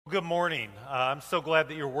Good morning. I'm so glad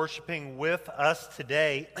that you're worshiping with us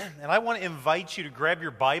today. And I want to invite you to grab your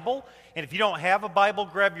Bible. And if you don't have a Bible,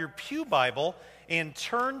 grab your Pew Bible and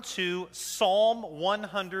turn to Psalm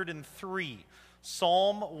 103.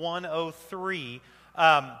 Psalm 103.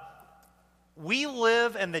 We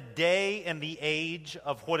live in the day and the age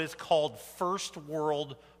of what is called first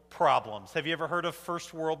world problems. Have you ever heard of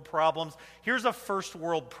first world problems? Here's a first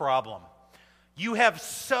world problem. You have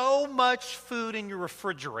so much food in your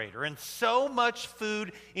refrigerator and so much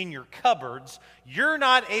food in your cupboards, you're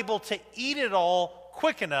not able to eat it all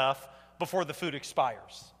quick enough before the food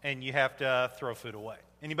expires, and you have to throw food away.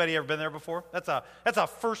 Anybody ever been there before? That's a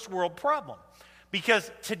first world problem. Because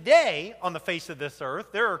today, on the face of this earth,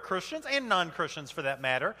 there are Christians and non-Christians for that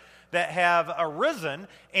matter that have arisen,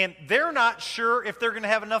 and they're not sure if they're going to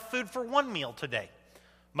have enough food for one meal today,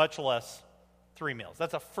 much less 3 meals.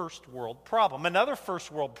 That's a first world problem. Another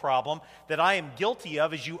first world problem that I am guilty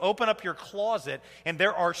of is you open up your closet and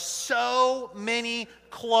there are so many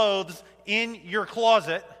clothes in your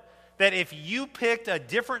closet that if you picked a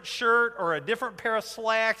different shirt or a different pair of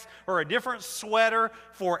slacks or a different sweater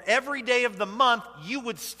for every day of the month, you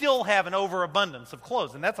would still have an overabundance of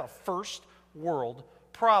clothes. And that's a first world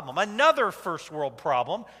problem. Another first world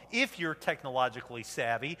problem, if you're technologically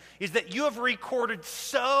savvy, is that you have recorded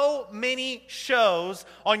so many shows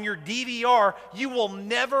on your DVR, you will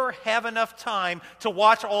never have enough time to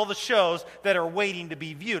watch all the shows that are waiting to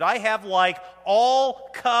be viewed. I have like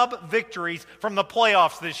all Cub victories from the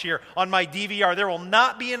playoffs this year on my DVR. There will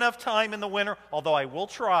not be enough time in the winter, although I will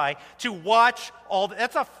try, to watch all.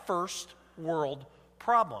 That's a first world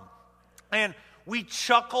problem. And we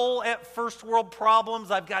chuckle at first world problems.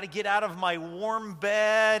 I've got to get out of my warm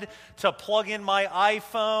bed to plug in my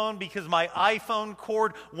iPhone because my iPhone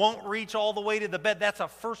cord won't reach all the way to the bed. That's a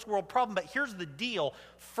first world problem. But here's the deal.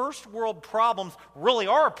 First world problems really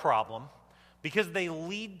are a problem because they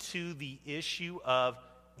lead to the issue of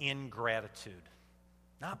ingratitude,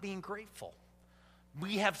 not being grateful.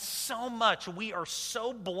 We have so much. We are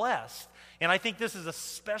so blessed. And I think this is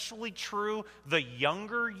especially true the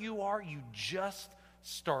younger you are, you just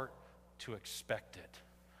start to expect it.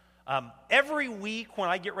 Every week when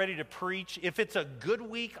I get ready to preach, if it's a good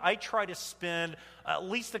week, I try to spend at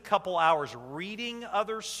least a couple hours reading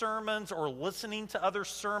other sermons or listening to other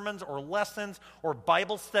sermons or lessons or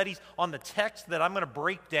Bible studies on the text that I'm going to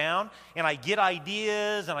break down. And I get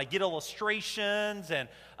ideas and I get illustrations. And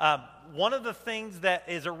one of the things that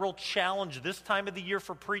is a real challenge this time of the year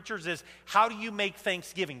for preachers is how do you make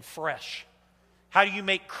Thanksgiving fresh? How do you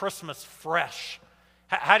make Christmas fresh?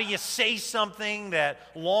 How do you say something that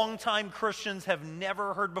longtime Christians have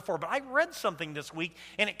never heard before? But I read something this week,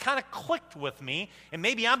 and it kind of clicked with me, and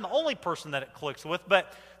maybe I'm the only person that it clicks with,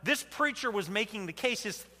 but this preacher was making the case.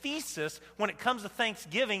 His thesis when it comes to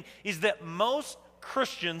Thanksgiving is that most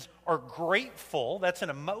Christians are grateful. That's an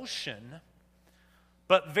emotion.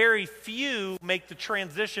 But very few make the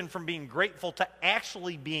transition from being grateful to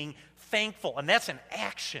actually being thankful, and that's an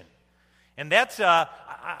action. And that's,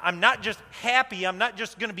 I'm not just happy, I'm not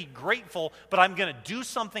just going to be grateful, but I'm going to do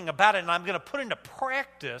something about it, and I'm going to put into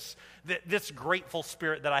practice this grateful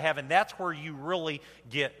spirit that I have, and that's where you really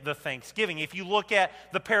get the thanksgiving. If you look at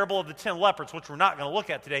the parable of the 10 lepers, which we're not going to look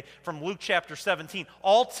at today, from Luke chapter 17,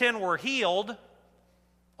 all 10 were healed,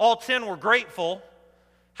 all 10 were grateful.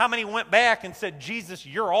 How many went back and said, Jesus,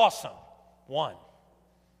 you're awesome? One.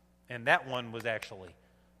 And that one was actually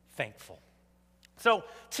thankful. So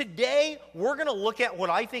today, we're going to look at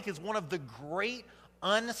what I think is one of the great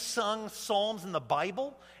unsung psalms in the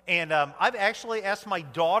Bible. And I've actually asked my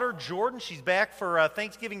daughter, Jordan, she's back for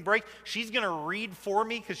Thanksgiving break. She's going to read for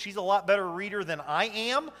me because she's a lot better reader than I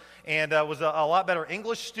am and was a lot better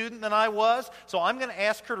English student than I was. So I'm going to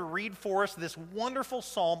ask her to read for us this wonderful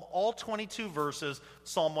psalm, all 22 verses,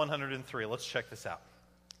 Psalm 103. Let's check this out.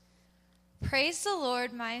 Praise the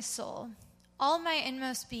Lord, my soul. All my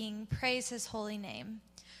inmost being, praise his holy name.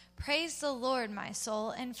 Praise the Lord, my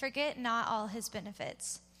soul, and forget not all his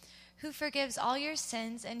benefits, who forgives all your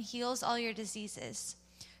sins and heals all your diseases,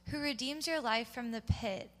 who redeems your life from the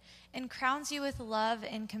pit and crowns you with love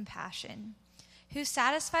and compassion, who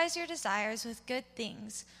satisfies your desires with good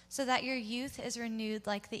things so that your youth is renewed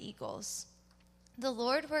like the eagles. The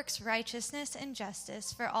Lord works righteousness and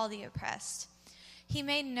justice for all the oppressed. He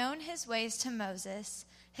made known his ways to Moses,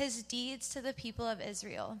 his deeds to the people of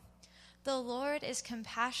Israel. The Lord is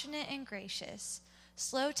compassionate and gracious,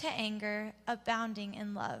 slow to anger, abounding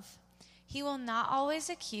in love. He will not always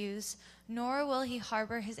accuse, nor will he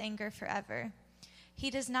harbor his anger forever. He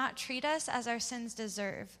does not treat us as our sins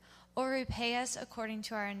deserve, or repay us according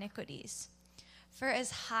to our iniquities. For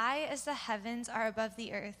as high as the heavens are above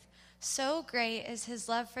the earth, so great is his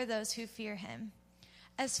love for those who fear him.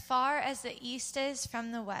 As far as the east is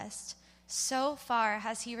from the west, so far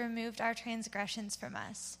has he removed our transgressions from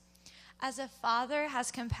us. As a father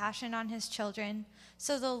has compassion on his children,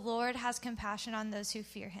 so the Lord has compassion on those who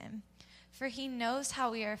fear him. For he knows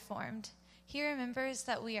how we are formed. He remembers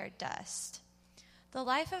that we are dust. The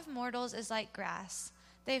life of mortals is like grass.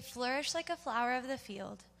 They flourish like a flower of the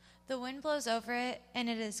field. The wind blows over it, and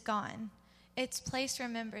it is gone. Its place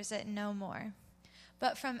remembers it no more.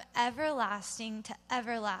 But from everlasting to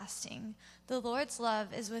everlasting, the Lord's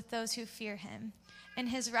love is with those who fear him, and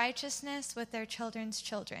his righteousness with their children's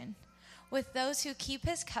children, with those who keep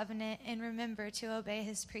his covenant and remember to obey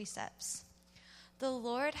his precepts. The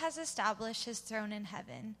Lord has established his throne in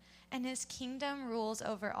heaven, and his kingdom rules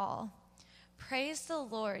over all. Praise the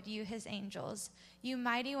Lord, you his angels, you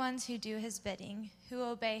mighty ones who do his bidding, who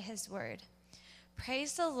obey his word.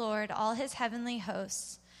 Praise the Lord, all his heavenly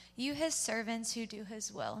hosts, you his servants who do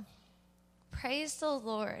his will. Praise the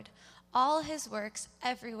Lord, all his works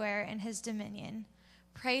everywhere in his dominion.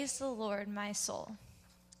 Praise the Lord, my soul.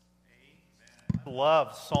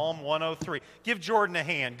 Love Psalm 103. Give Jordan a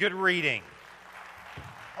hand. Good reading.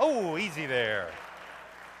 Oh, easy there.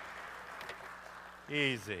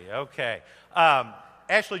 Easy. Okay.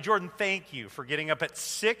 Ashley, Jordan, thank you for getting up at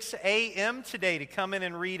 6 a.m. today to come in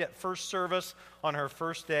and read at first service on her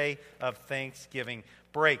first day of Thanksgiving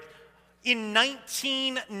break. In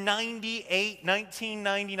 1998,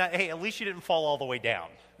 1999, hey, at least you didn't fall all the way down.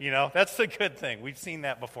 You know, that's the good thing. We've seen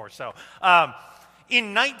that before. So,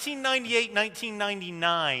 in 1998,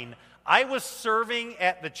 1999, I was serving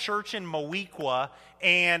at the church in Moweaqua,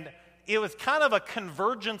 and it was kind of a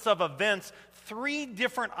convergence of events. 3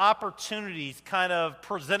 different opportunities kind of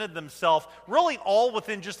presented themselves, really all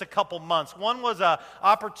within just a couple months. One was an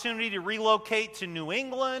opportunity to relocate to New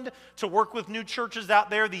England to work with new churches out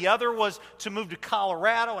there. The other was to move to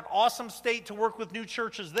Colorado, an awesome state, to work with new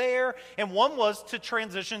churches there. And one was to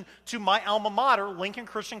transition to my alma mater, Lincoln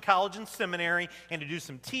Christian College and Seminary, and to do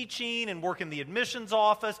some teaching and work in the admissions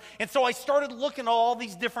office. And so I started looking at all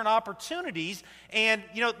these different opportunities, and,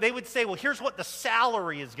 you know, they would say, well, here's what the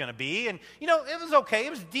salary is going to be. And, you know, it was okay. It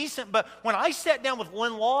was decent. But when I sat down with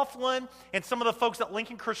Lynn Laughlin and some of the folks at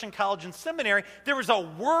Lincoln Christian College and Seminary, there was a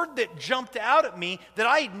word that jumped out at me that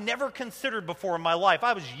I had never considered before in my life.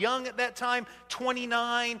 I was young at that time,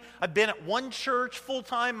 29. I'd been at one church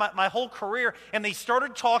full-time my whole career, and they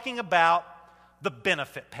started talking about the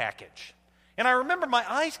benefit package. And I remember my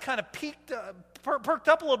eyes kind of perked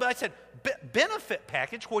up a little bit. I said, benefit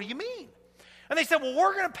package? What do you mean? And they said, well,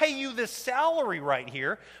 we're going to pay you this salary right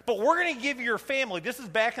here, but we're going to give your family, this is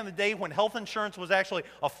back in the day when health insurance was actually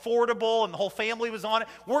affordable and the whole family was on it.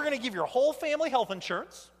 We're going to give your whole family health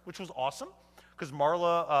insurance, which was awesome, because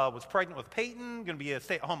Marla was pregnant with Peyton, going to be a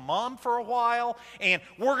stay-at-home mom for a while, and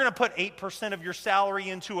we're going to put 8% of your salary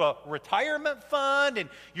into a retirement fund, and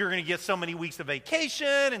you're going to get so many weeks of vacation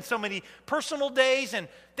and so many personal days. And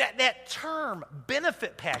that term,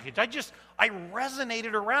 benefit package, I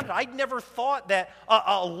resonated around it. I'd never thought that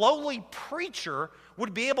a lowly preacher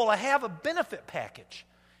would be able to have a benefit package.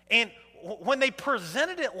 And when they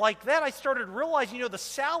presented it like that, I started realizing, you know, the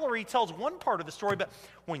salary tells one part of the story, but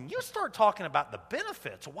when you start talking about the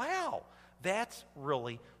benefits, wow, that's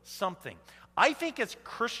really something. I think as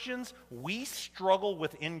Christians, we struggle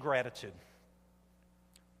with ingratitude.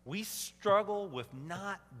 We struggle with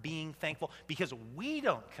not being thankful because we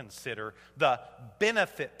don't consider the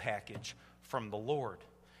benefit package from the Lord.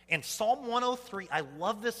 And Psalm 103, I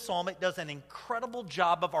love this psalm. It does an incredible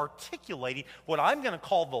job of articulating what I'm going to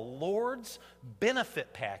call the Lord's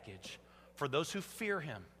benefit package for those who fear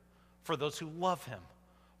him, for those who love him,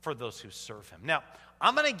 for those who serve him. Now,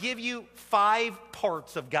 I'm going to give you 5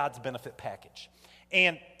 parts of God's benefit package.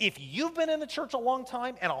 And if you've been in the church a long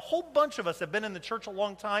time, and a whole bunch of us have been in the church a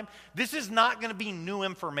long time, this is not going to be new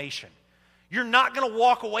information. You're not going to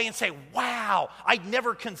walk away and say, wow, I'd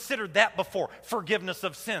never considered that before, forgiveness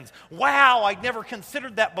of sins. Wow, I'd never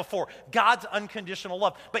considered that before, God's unconditional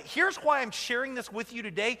love. But here's why I'm sharing this with you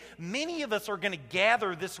today. Many of us are going to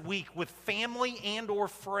gather this week with family and or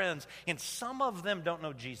friends, and some of them don't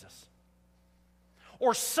know Jesus.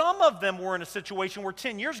 Or some of them were in a situation where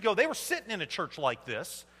 10 years ago, they were sitting in a church like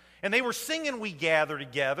this, and they were singing We Gather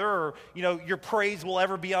Together, or, you know, Your Praise Will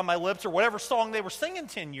Ever Be on My Lips, or whatever song they were singing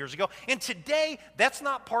 10 years ago. And today, that's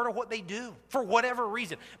not part of what they do, for whatever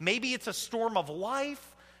reason. Maybe it's a storm of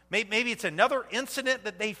life. Maybe it's another incident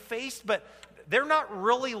that they faced, but they're not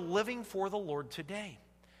really living for the Lord today.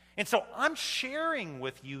 And so I'm sharing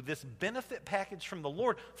with you this benefit package from the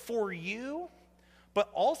Lord for you, but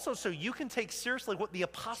also so you can take seriously what the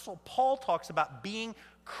Apostle Paul talks about, being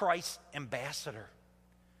Christ's ambassador,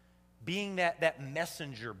 being that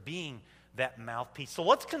messenger, being that mouthpiece. So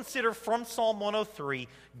let's consider from Psalm 103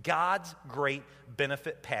 God's great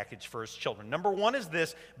benefit package for his children. Number one is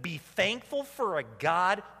this: be thankful for a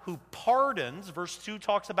God who pardons. Verse 2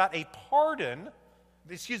 talks about a pardon.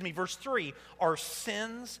 Verse 3, our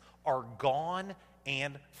sins are gone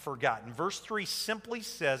and forgotten. Verse 3 simply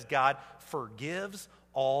says God forgives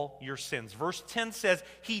all your sins. Verse 10 says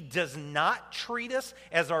he does not treat us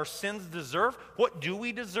as our sins deserve. What do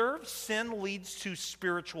we deserve? Sin leads to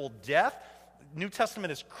spiritual death. New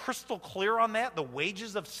Testament is crystal clear on that. The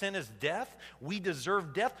wages of sin is death. We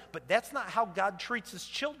deserve death, but that's not how God treats his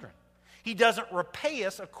children. He doesn't repay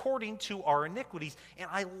us according to our iniquities. And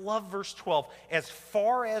I love verse 12. As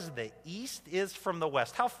far as the east is from the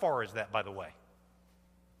west. How far is that, by the way?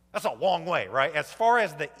 That's a long way, right? As far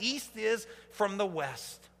as the east is from the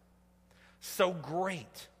west, so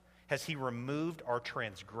great has he removed our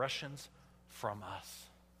transgressions from us.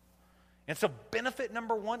 And so benefit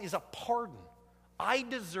number one is a pardon. I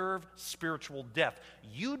deserve spiritual death.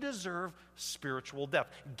 You deserve spiritual death.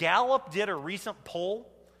 Gallup did a recent poll,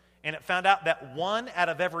 and it found out that 1 out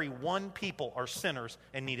of every 1 people are sinners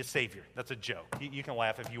and need a Savior. That's a joke. You can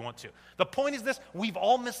laugh if you want to. The point is this: we've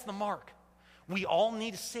all missed the mark. We all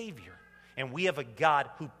need a Savior, and we have a God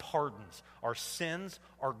who pardons. Our sins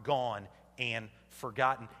are gone and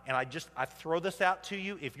forgotten. And I throw this out to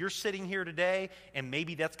you. If you're sitting here today, and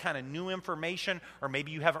maybe that's kind of new information, or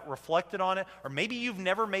maybe you haven't reflected on it, or maybe you've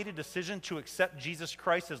never made a decision to accept Jesus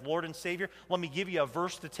Christ as Lord and Savior, let me give you a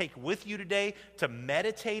verse to take with you today, to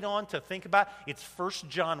meditate on, to think about. It's 1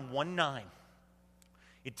 John 1:9.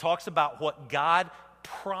 It talks about what God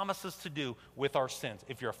promises to do with our sins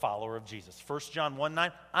if you're a follower of Jesus. 1 John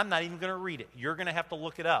 1:9, I'm not even going to read it. You're going to have to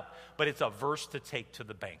look it up, but it's a verse to take to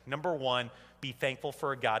the bank. Number one, be thankful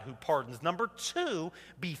for a God who pardons. Number two,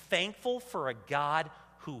 be thankful for a God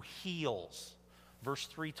who heals. Verse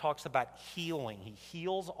 3 talks about healing. He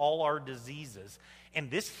heals all our diseases.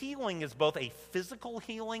 And this healing is both a physical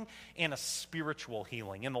healing and a spiritual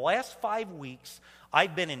healing. In the last 5 weeks,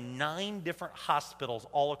 I've been in 9 different hospitals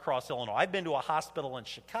all across Illinois. I've been to a hospital in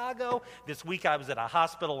Chicago. This week I was at a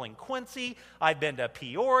hospital in Quincy. I've been to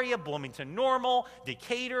Peoria, Bloomington Normal,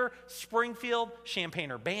 Decatur, Springfield,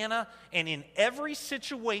 Champaign-Urbana. And in every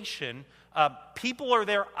situation, people are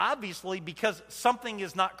there obviously because something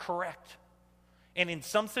is not correct. And in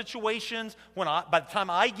some situations, by the time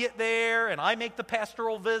I get there and I make the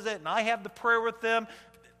pastoral visit and I have the prayer with them,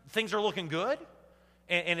 things are looking good.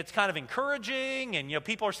 And it's kind of encouraging. And,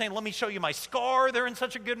 people are saying, let me show you my scar. They're in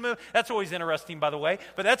such a good mood. That's always interesting, by the way.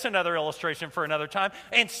 But that's another illustration for another time.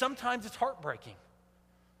 And sometimes it's heartbreaking.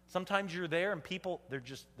 Sometimes you're there and people,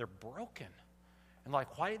 they're broken. And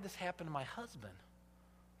like, why did this happen to my husband?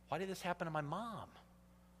 Why did this happen to my mom?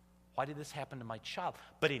 Why did this happen to my child?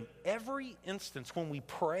 But in every instance, when we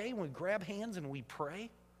pray, when we grab hands and we pray,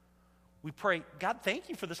 God, thank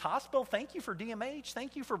you for this hospital. Thank you for DMH.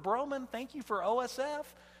 Thank you for Broman. Thank you for OSF.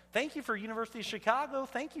 Thank you for University of Chicago.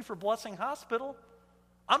 Thank you for Blessing Hospital.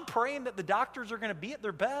 I'm praying that the doctors are going to be at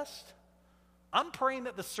their best. I'm praying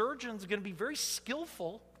that the surgeons are going to be very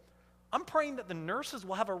skillful. I'm praying that the nurses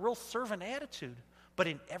will have a real servant attitude. But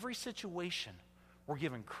in every situation, we're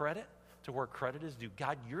giving credit to where credit is due.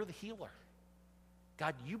 God, you're the healer.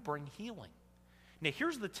 God, you bring healing. Now,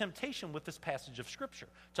 here's the temptation with this passage of Scripture,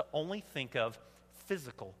 to only think of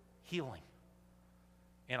physical healing.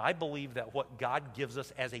 And I believe that what God gives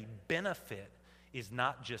us as a benefit is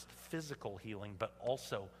not just physical healing, but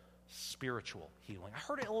also spiritual healing. I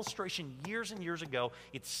heard an illustration years and years ago.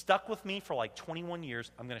 It stuck with me for like 21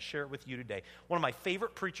 years. I'm going to share it with you today. One of my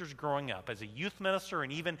favorite preachers growing up, as a youth minister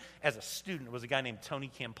and even as a student, was a guy named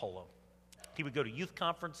Tony Campolo. He would go to youth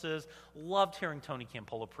conferences, loved hearing Tony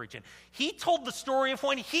Campolo preaching. He told the story of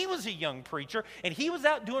when he was a young preacher, and he was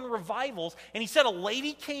out doing revivals, and he said a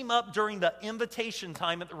lady came up during the invitation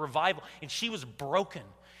time at the revival, and she was broken.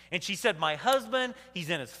 And she said, my husband, he's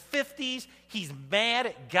in his 50s, he's mad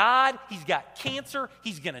at God, he's got cancer,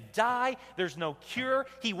 he's going to die, there's no cure.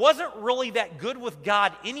 He wasn't really that good with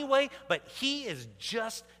God anyway, but he is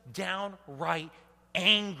just downright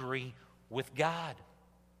angry with God.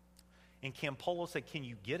 And Campolo said, can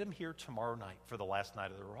you get him here tomorrow night for the last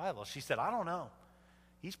night of the revival? She said, I don't know.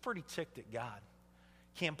 He's pretty ticked at God.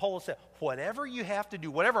 Campolo said, whatever you have to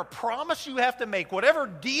do, whatever promise you have to make, whatever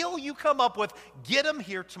deal you come up with, get him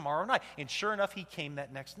here tomorrow night. And sure enough, he came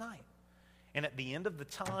that next night. And at the end of the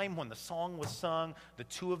time, when the song was sung, the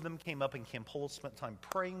two of them came up, and Campolo spent time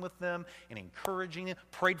praying with them and encouraging them,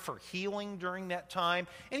 prayed for healing during that time.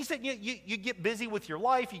 And he said, you get busy with your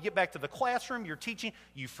life, you get back to the classroom, you're teaching,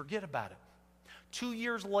 you forget about it. 2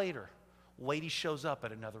 years later, lady shows up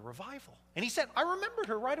at another revival. And he said, I remembered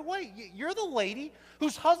her right away. You're the lady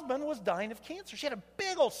whose husband was dying of cancer. She had a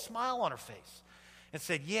big old smile on her face and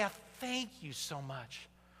said, yeah, thank you so much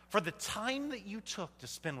for the time that you took to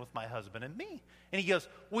spend with my husband and me. And he goes,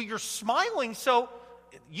 well, you're smiling, so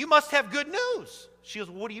you must have good news. She goes,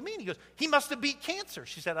 well, what do you mean? He goes, he must have beat cancer.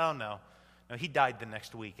 She said, oh, no. No, he died the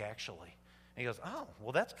next week, actually. And he goes, oh,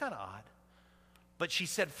 well, that's kind of odd. But she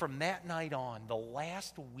said from that night on, the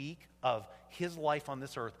last week of his life on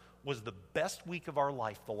this earth was the best week of our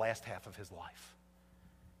life, the last half of his life.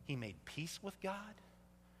 He made peace with God.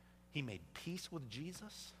 He made peace with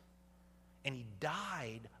Jesus. And he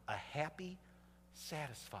died a happy,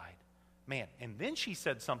 satisfied man. And then she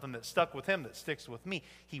said something that stuck with him, that sticks with me.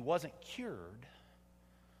 He wasn't cured,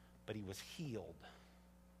 but he was healed.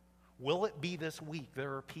 Will it be this week?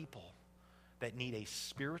 There are people that need a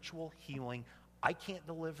spiritual healing I can't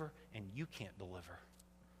deliver and you can't deliver,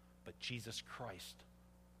 but Jesus Christ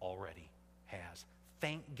already has.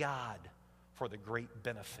 Thank God for the great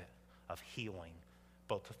benefit of healing,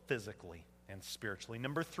 both physically and spiritually.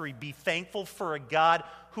 Number 3, be thankful for a God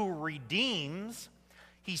who redeems.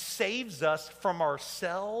 He saves us from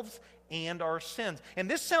ourselves and our sins.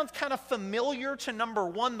 And this sounds kind of familiar to number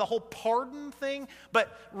 1, the whole pardon thing,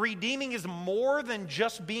 but redeeming is more than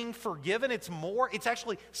just being forgiven. It's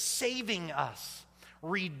actually saving us,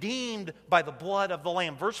 redeemed by the blood of the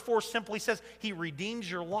Lamb. Verse 4 simply says, he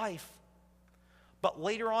redeems your life. But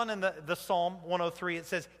later on in the Psalm 103, it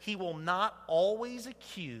says, he will not always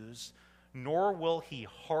accuse, nor will he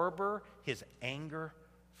harbor his anger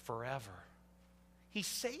forever. He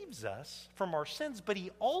saves us from our sins, but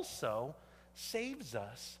he also saves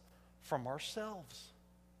us from ourselves.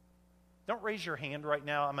 Don't raise your hand right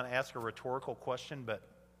now. I'm going to ask a rhetorical question, but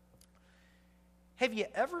have you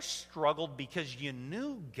ever struggled because you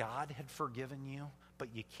knew God had forgiven you, but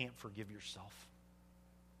you can't forgive yourself?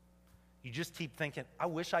 You just keep thinking, I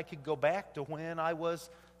wish I could go back to when I was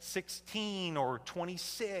 16 or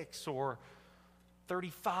 26 or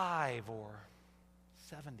 35 or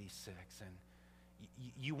 76. And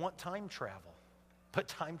you want time travel, but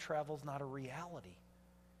time travel is not a reality.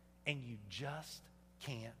 And you just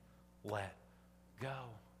can't let go.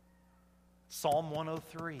 Psalm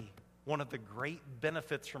 103, one of the great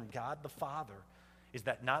benefits from God the Father is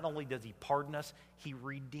that not only does he pardon us, he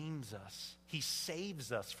redeems us. He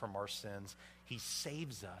saves us from our sins. He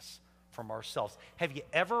saves us from ourselves. Have you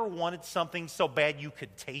ever wanted something so bad you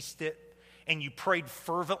could taste it, and you prayed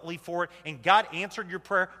fervently for it, and God answered your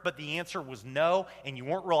prayer, but the answer was no, and you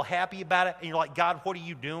weren't real happy about it, and you're like, God, what are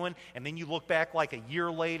you doing? And then you look back like a year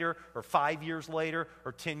later, or 5 years later,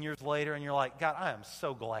 or 10 years later, and you're like, God, I am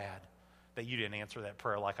so glad that you didn't answer that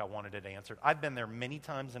prayer like I wanted it answered. I've been there many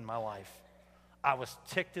times in my life. I was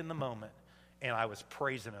ticked in the moment, and I was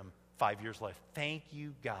praising him 5 years later. Thank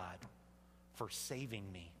you, God, for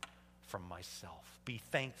saving me from myself. Be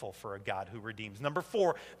thankful for a God who redeems. Number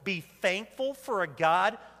 4, be thankful for a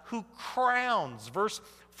God who crowns. Verse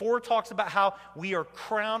 4 talks about how we are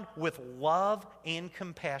crowned with love and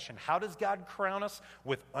compassion. How does God crown us?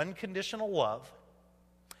 With unconditional love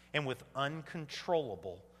and with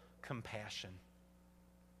uncontrollable compassion.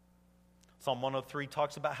 Psalm 103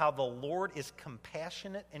 talks about how the Lord is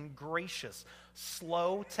compassionate and gracious,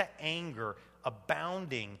 slow to anger,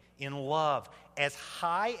 abounding in love. As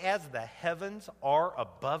high as the heavens are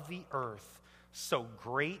above the earth, so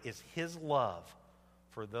great is his love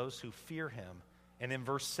for those who fear him. And in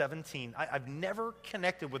verse 17, I've never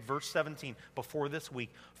connected with verse 17 before this week.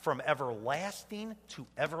 From everlasting to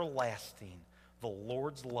everlasting, the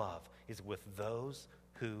Lord's love is with those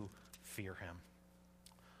who fear him.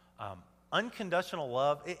 Unconditional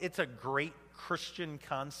love, it's a great Christian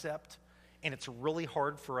concept, and it's really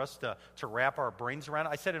hard for us to wrap our brains around it.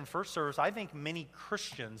 I said in first service, I think many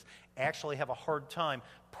Christians actually have a hard time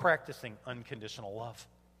practicing unconditional love.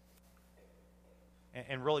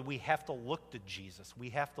 And really, we have to look to Jesus.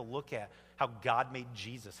 We have to look at how God made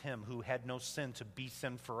Jesus, him who had no sin, to be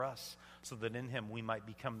sin for us, so that in him we might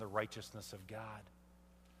become the righteousness of God.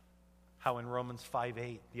 How in Romans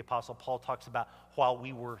 5:8, the Apostle Paul talks about while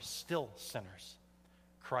we were still sinners,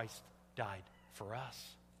 Christ died for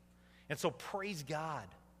us. And so praise God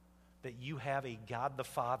that you have a God the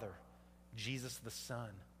Father, Jesus the Son,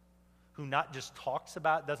 who not just talks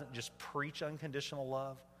about, doesn't just preach unconditional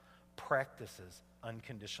love, practices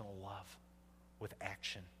unconditional love with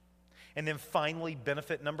action. And then finally,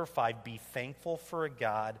 benefit number 5, be thankful for a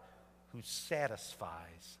God who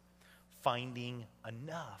satisfies, finding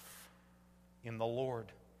enough in the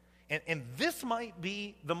Lord. And this might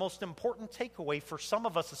be the most important takeaway for some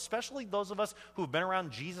of us, especially those of us who have been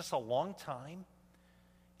around Jesus a long time,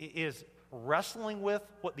 is wrestling with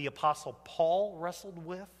what the Apostle Paul wrestled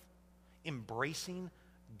with, embracing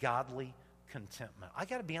godly contentment. I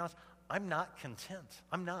got to be honest, I'm not content.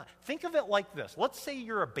 I'm not. Think of it like this. Let's say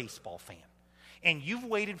you're a baseball fan, and you've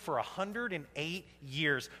waited for 108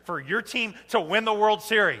 years for your team to win the World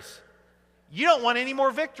Series. You don't want any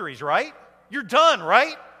more victories, right? You're done,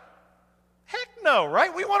 right? Heck no,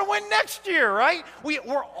 right? We want to win next year, right?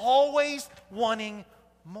 We're always wanting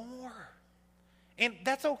more. And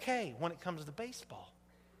that's okay when it comes to baseball.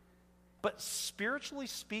 But spiritually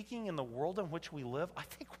speaking, in the world in which we live, I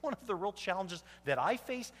think one of the real challenges that I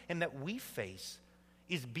face and that we face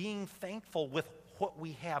is being thankful with what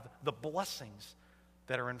we have, the blessings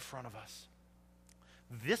that are in front of us.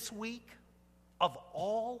 This week, of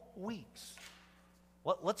all weeks,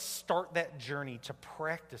 let's start that journey to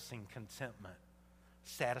practicing contentment,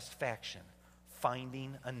 satisfaction,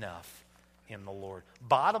 finding enough in the Lord.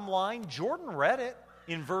 Bottom line, Jordan read it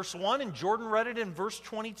in verse 1 and Jordan read it in verse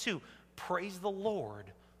 22. Praise the Lord,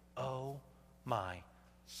 oh my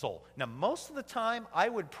soul. Now, most of the time, I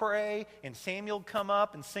would pray and Samuel would come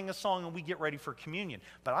up and sing a song and we get ready for communion.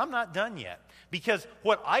 But I'm not done yet, because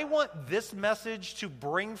what I want this message to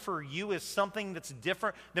bring for you is something that's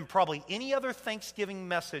different than probably any other Thanksgiving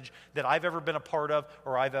message that I've ever been a part of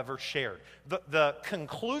or I've ever shared. The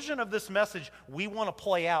conclusion of this message we want to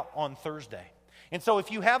play out on Thursday. And so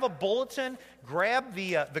if you have a bulletin, grab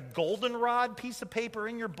the goldenrod piece of paper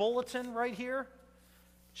in your bulletin right here.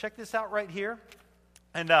 Check this out right here.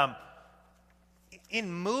 And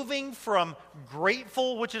in moving from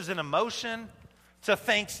grateful, which is an emotion, to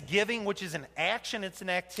thanksgiving, which is an action, it's an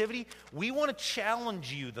activity, we want to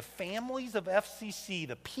challenge you, the families of FCC,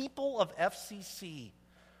 the people of FCC,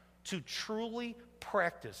 to truly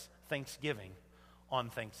practice Thanksgiving on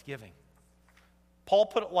Thanksgiving. Paul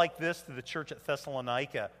put it like this to the church at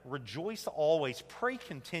Thessalonica: rejoice always, pray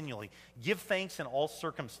continually, give thanks in all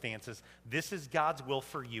circumstances. This is God's will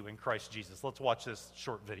for you in Christ Jesus. Let's watch this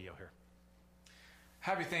short video here.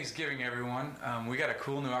 Happy Thanksgiving, everyone. We got a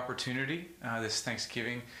cool new opportunity this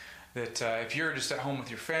Thanksgiving that if you're just at home with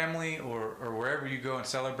your family or wherever you go and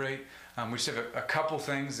celebrate, we just have a couple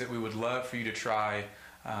things that we would love for you to try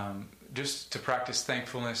just to practice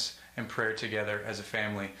thankfulness and prayer together as a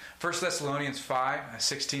family. 1 Thessalonians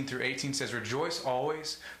 5:16-18 says, rejoice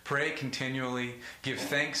always, pray continually, give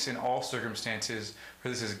thanks in all circumstances, for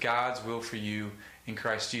this is God's will for you in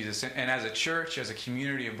Christ Jesus. And as a church, as a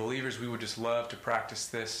community of believers, we would just love to practice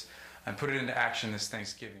this and put it into action this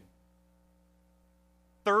Thanksgiving.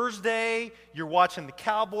 Thursday, you're watching the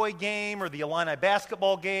Cowboy game or the Illini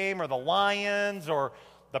basketball game or the Lions or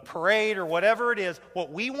the parade or whatever it is. What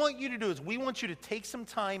we want you to do is we want you to take some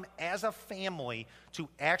time as a family to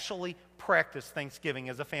actually practice Thanksgiving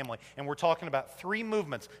as a family. And we're talking about 3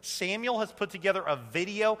 movements. Samuel has put together a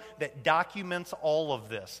video that documents all of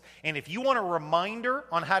this. And if you want a reminder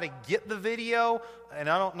on how to get the video, and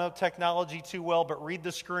I don't know technology too well, but read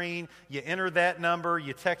the screen, you enter that number,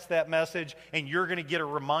 you text that message, and you're going to get a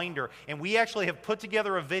reminder. And we actually have put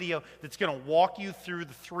together a video that's going to walk you through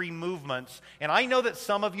the 3 movements. And I know that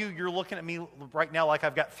some of you, you're looking at me right now like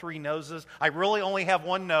I've got 3 noses. I really only have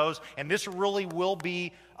 1 nose, and this really will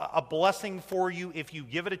be a blessing for you if you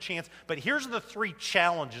give it a chance. But here's the 3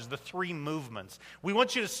 challenges, the 3 movements. We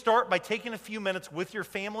want you to start by taking a few minutes with your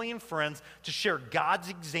family and friends to share God's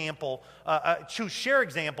example, to share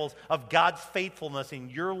examples of God's faithfulness in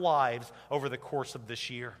your lives over the course of this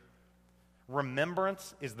year.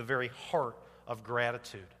 Remembrance is the very heart of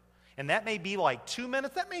gratitude. And that may be like 2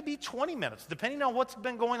 minutes, that may be 20 minutes, depending on what's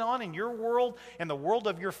been going on in your world and the world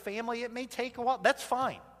of your family. It may take a while. That's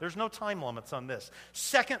fine. There's no time limits on this.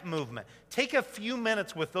 Second movement, take a few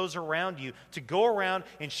minutes with those around you to go around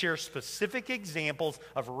and share specific examples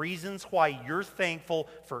of reasons why you're thankful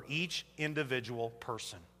for each individual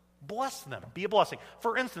person. Bless them. Be a blessing.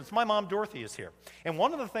 For instance, my mom, Dorothy, is here. And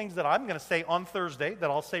one of the things that I'm going to say on Thursday,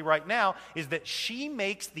 that I'll say right now, is that she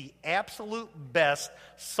makes the absolute best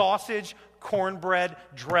sausage cornbread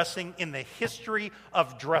dressing in the history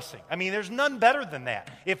of dressing. I mean, there's none better than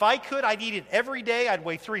that. If I could, I'd eat it every day. I'd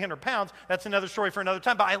weigh 300 pounds. That's another story for another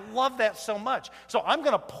time. But I love that so much. So I'm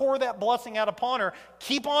going to pour that blessing out upon her.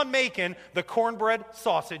 Keep on making the cornbread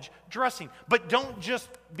sausage dressing. But don't just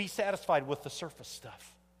be satisfied with the surface stuff.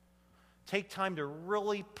 Take time to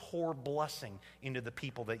really pour blessing into the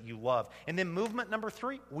people that you love. And then movement number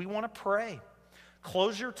 3, we want to pray.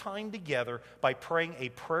 Close your time together by praying a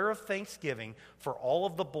prayer of thanksgiving for all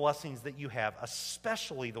of the blessings that you have,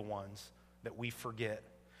 especially the ones that we forget.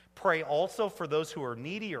 Pray also for those who are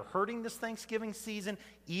needy or hurting this Thanksgiving season,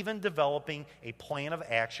 even developing a plan of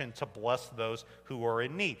action to bless those who are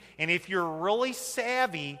in need. And if you're really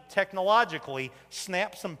savvy technologically,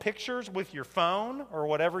 snap some pictures with your phone or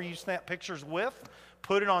whatever you snap pictures with.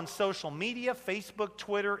 Put it on social media, Facebook,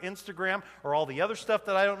 Twitter, Instagram, or all the other stuff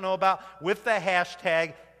that I don't know about with the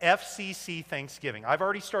hashtag FCC Thanksgiving. I've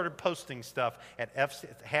already started posting stuff at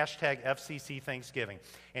hashtag FCC Thanksgiving.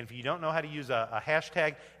 And if you don't know how to use a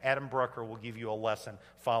hashtag, Adam Brucker will give you a lesson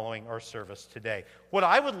following our service today. What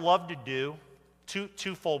I would love to do,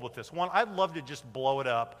 twofold with this. One, I'd love to just blow it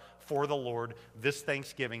up for the Lord this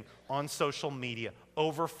Thanksgiving on social media,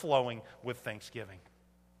 overflowing with Thanksgiving.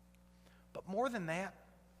 But more than that,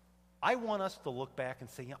 I want us to look back and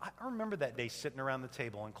say, I remember that day sitting around the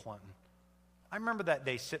table in Clinton. I remember that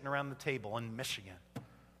day sitting around the table in Michigan. I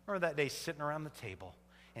remember that day sitting around the table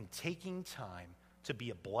and taking time to be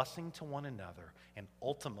a blessing to one another and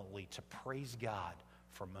ultimately to praise God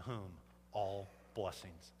from whom all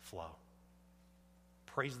blessings flow.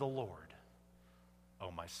 Praise the Lord,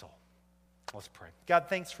 O my soul. Let's pray. God,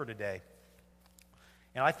 thanks for today.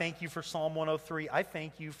 And I thank you for Psalm 103. I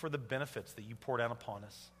thank you for the benefits that you pour down upon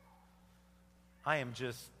us. I am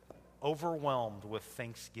just overwhelmed with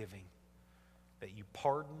thanksgiving that you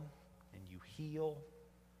pardon and you heal,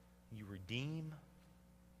 you redeem,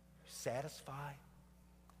 you satisfy.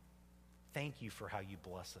 Thank you for how you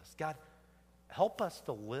bless us. God, help us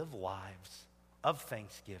to live lives of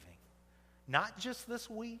thanksgiving, not just this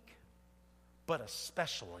week, but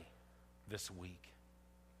especially this week.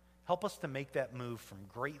 Help us to make that move from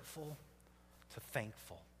grateful to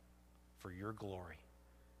thankful for your glory.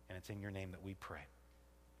 And it's in your name that we pray.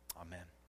 Amen.